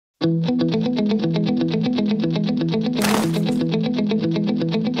Once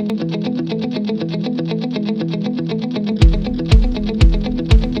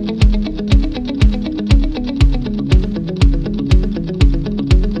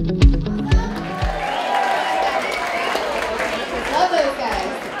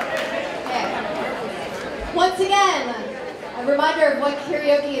again, a reminder of what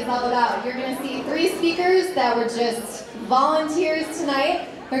karaoke is all about. You're going to see 3 speakers that were just volunteers tonight.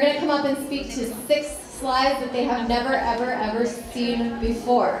 They're going to come up and speak to 6 slides that they have never, ever, ever seen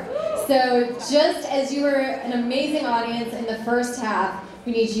before. So just as you were an amazing audience in the first half,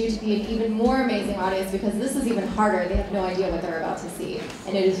 we need you to be an even more amazing audience because this is even harder. They have no idea what they're about to see,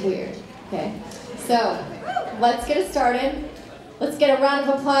 and it is weird. Okay, so let's get it started. Let's get a round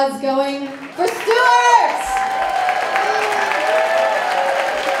of applause going for Stuart!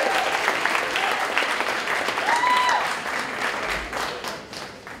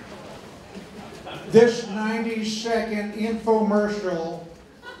 This 90-second infomercial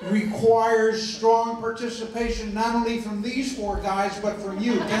requires strong participation not only from these 4 guys, but from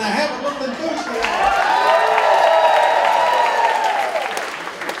you. Can I have a little enthusiasm?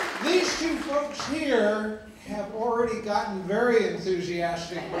 These 2 folks here have already gotten very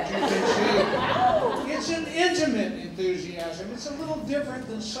enthusiastic, but you can see it's an intimate enthusiasm. It's a little different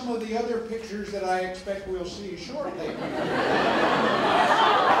than some of the other pictures that I expect we'll see shortly.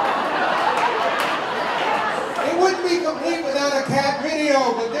 It wouldn't be complete without a cat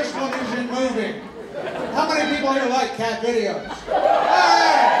video, but this one isn't moving. How many people here like cat videos?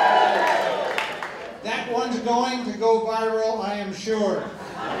 Hey! That one's going to go viral, I am sure.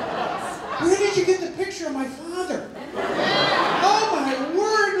 Where did you get the picture of my father? Oh my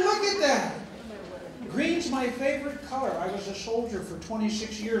word, look at that! Green's my favorite color. I was a soldier for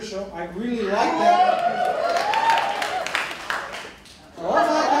 26 years, so I really like that. Oh my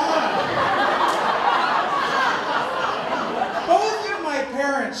God! Both of my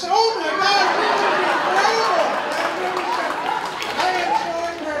parents. Oh my God, this is incredible! I am so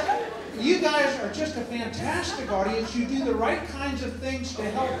impressed. You guys are just a fantastic audience. You do the right kinds of things to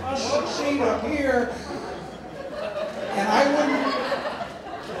help us succeed up here. And I wouldn't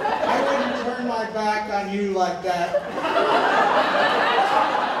turn my back on you like that.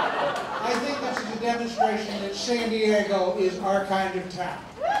 I think this is a demonstration that San Diego is our kind of town.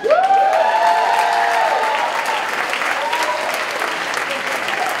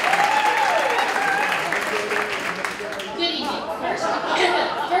 Good evening.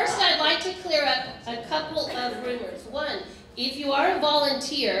 First I'd like to clear up a couple of rumors. One, if you are a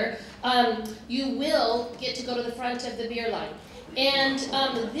volunteer, you will get to go to the front of the beer line. And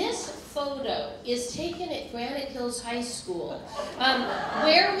this photo is taken at Granite Hills High School,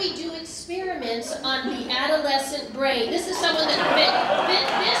 where we do experiments on the adolescent brain. This is someone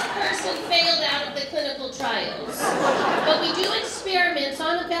this person failed out of the clinical trials. But we do experiments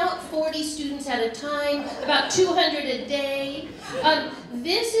on about 40 students at a time, about 200 a day.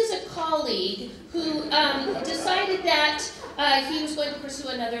 This is a colleague who decided that he was going to pursue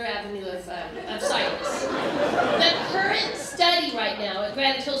another avenue of science. The current study right now at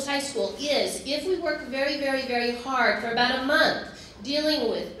Granite Hills High School is if we work very, very, very hard for about a month dealing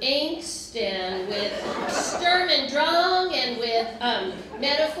with angst and with Sturm and Drang and with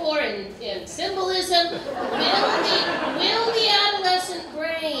metaphor and symbolism, will the adolescent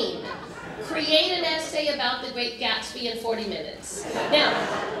brain create an essay about the Great Gatsby in 40 minutes? Now,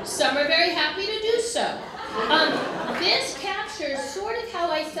 some are very happy to do so. This captures sort of how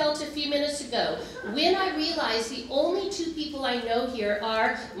I felt a few minutes ago when I realized the only 2 people I know here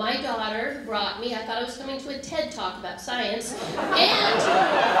are my daughter, who brought me. I thought I was coming to a TED Talk about science. And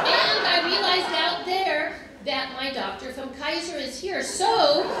I realized out there that my doctor from Kaiser is here.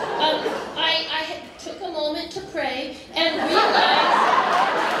 So I took a moment to pray and realized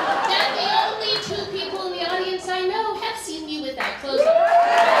that the only 2 people in the audience I know have seen me with that close up.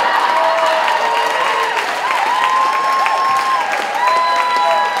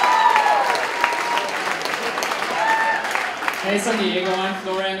 Hey San Diego, I'm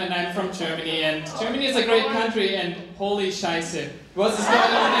Florian and I'm from Germany, and Germany is a great country, and holy Scheiße, what is going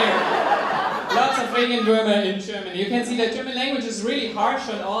on there? Lots of Regenwürmer in Germany. You can see that German language is really harsh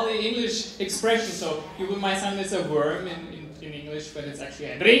on all the English expressions, so you might sound as a worm in English, but it's actually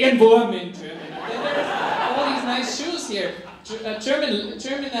a Regenwurm in German. And then there's all these nice shoes here.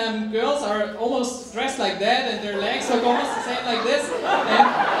 German girls are almost dressed like that, and their legs look almost the same like this. And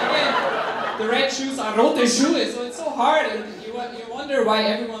again, the red shoes are rote Schuhe, so it's so hard. And you wonder why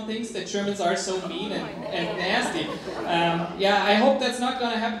everyone thinks that Germans are so mean and nasty. Yeah, I hope that's not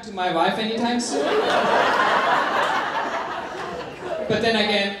going to happen to my wife anytime soon. But then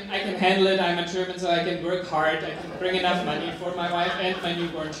again, I can handle it. I'm a German, so I can work hard. I can bring enough money for my wife and my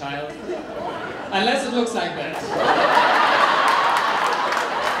newborn child. Unless it looks like that.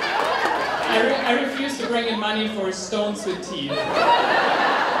 I refuse to bring in money for stones with teeth.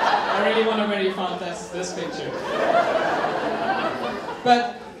 I really want to very fond this picture.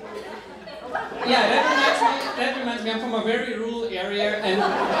 But yeah, that reminds me, I'm from a very rural area, and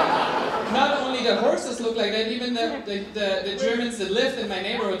not only the horses look like that, even the Germans that lived in my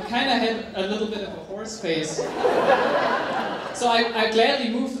neighborhood kind of had a little bit of a horse face. So I gladly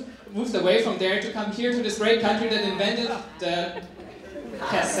moved away from there to come here to this great country that invented the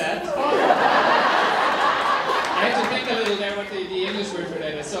cassette. I have to think a little there what the English word for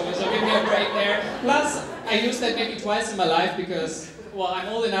that is, so give me a break there. Plus, I use that maybe twice in my life because, well, I'm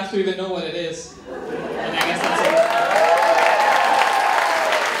old enough to even know what it is. And I guess that's it.